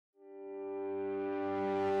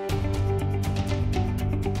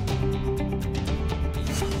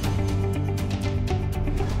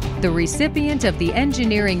The recipient of the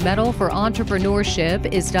Engineering Medal for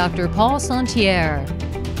Entrepreneurship is Dr. Paul Santerre.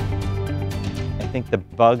 I think the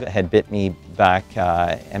bug had bit me back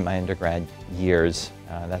in my undergrad years.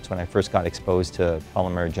 That's when I first got exposed to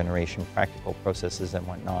polymer generation, practical processes and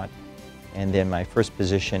whatnot. And then my first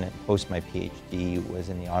position post my PhD was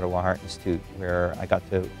in the Ottawa Heart Institute, where I got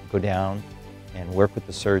to go down and work with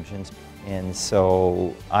the surgeons. And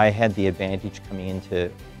so I had the advantage coming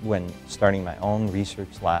into when starting my own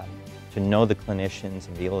research lab to know the clinicians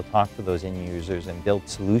and be able to talk to those end users and build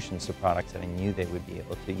solutions to products that I knew they would be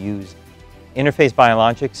able to use. Interface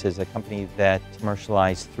Biologics is a company that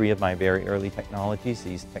commercialized 3 of my very early technologies.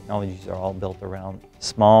 These technologies are all built around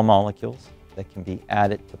small molecules that can be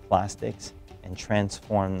added to plastics and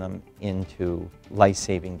transform them into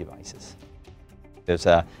life-saving devices. There's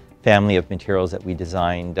a family of materials that we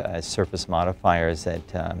designed as surface modifiers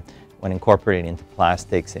that when incorporated into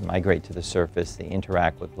plastics, they migrate to the surface, they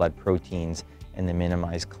interact with blood proteins, and they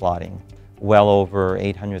minimize clotting. Well over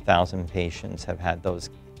 800,000 patients have had those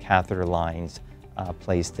catheter lines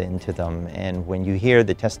placed into them, and when you hear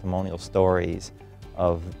the testimonial stories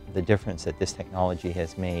of the difference that this technology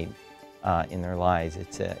has made in their lives,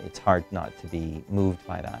 it's hard not to be moved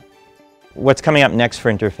by that. What's coming up next for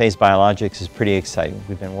Interface Biologics is pretty exciting.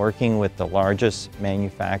 We've been working with the largest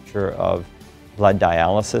manufacturer of blood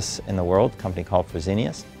dialysis in the world, a company called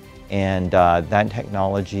Fresenius, and that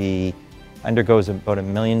technology undergoes about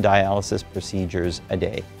 1 million dialysis procedures a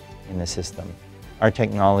day in the system. Our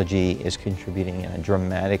technology is contributing in a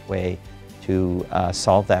dramatic way to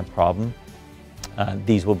solve that problem.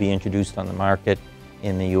 These will be introduced on the market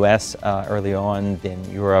in the US early on, then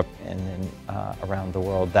Europe, and then around the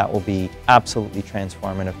world. That will be absolutely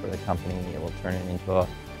transformative for the company. It will turn it into a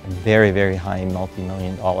very, very high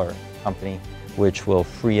multi-million-dollar company, which will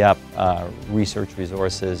free up research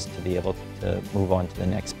resources to be able to move on to the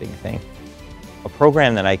next big thing. A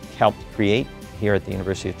program that I helped create here at the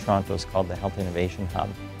University of Toronto is called the Health Innovation Hub.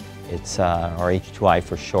 It's, or H2I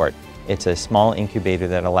for short. It's a small incubator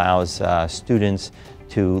that allows students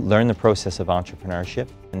to learn the process of entrepreneurship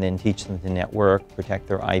and then teach them to network, protect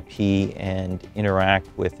their IP, and interact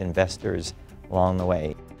with investors along the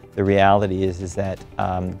way. The reality is that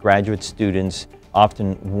graduate students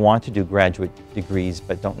often want to do graduate degrees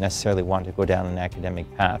but don't necessarily want to go down an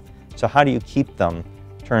academic path. So how do you keep them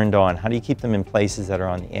turned on? How do you keep them in places that are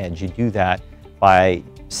on the edge? You do that by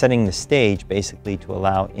setting the stage basically to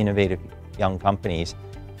allow innovative young companies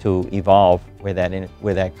to evolve where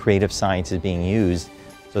that creative science is being used.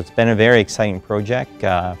 So it's been a very exciting project.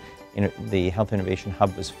 The Health Innovation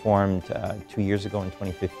Hub was formed 2 years ago in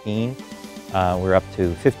 2015. We're up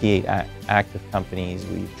to 58 active companies.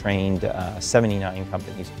 We've trained 79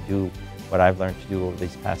 companies to do what I've learned to do over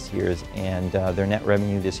these past years, and their net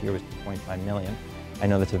revenue this year was $2.5 million. I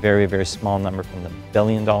know that's a very, very small number from the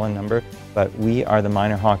billion-dollar number, but we are the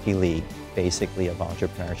minor hockey league, basically, of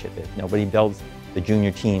entrepreneurship. If nobody builds the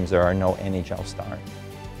junior teams, there are no NHL stars.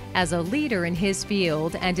 As a leader in his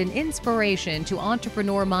field and an inspiration to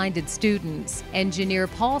entrepreneur-minded students, engineer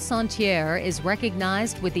Paul Santerre is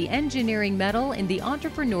recognized with the Engineering Medal in the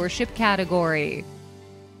Entrepreneurship category.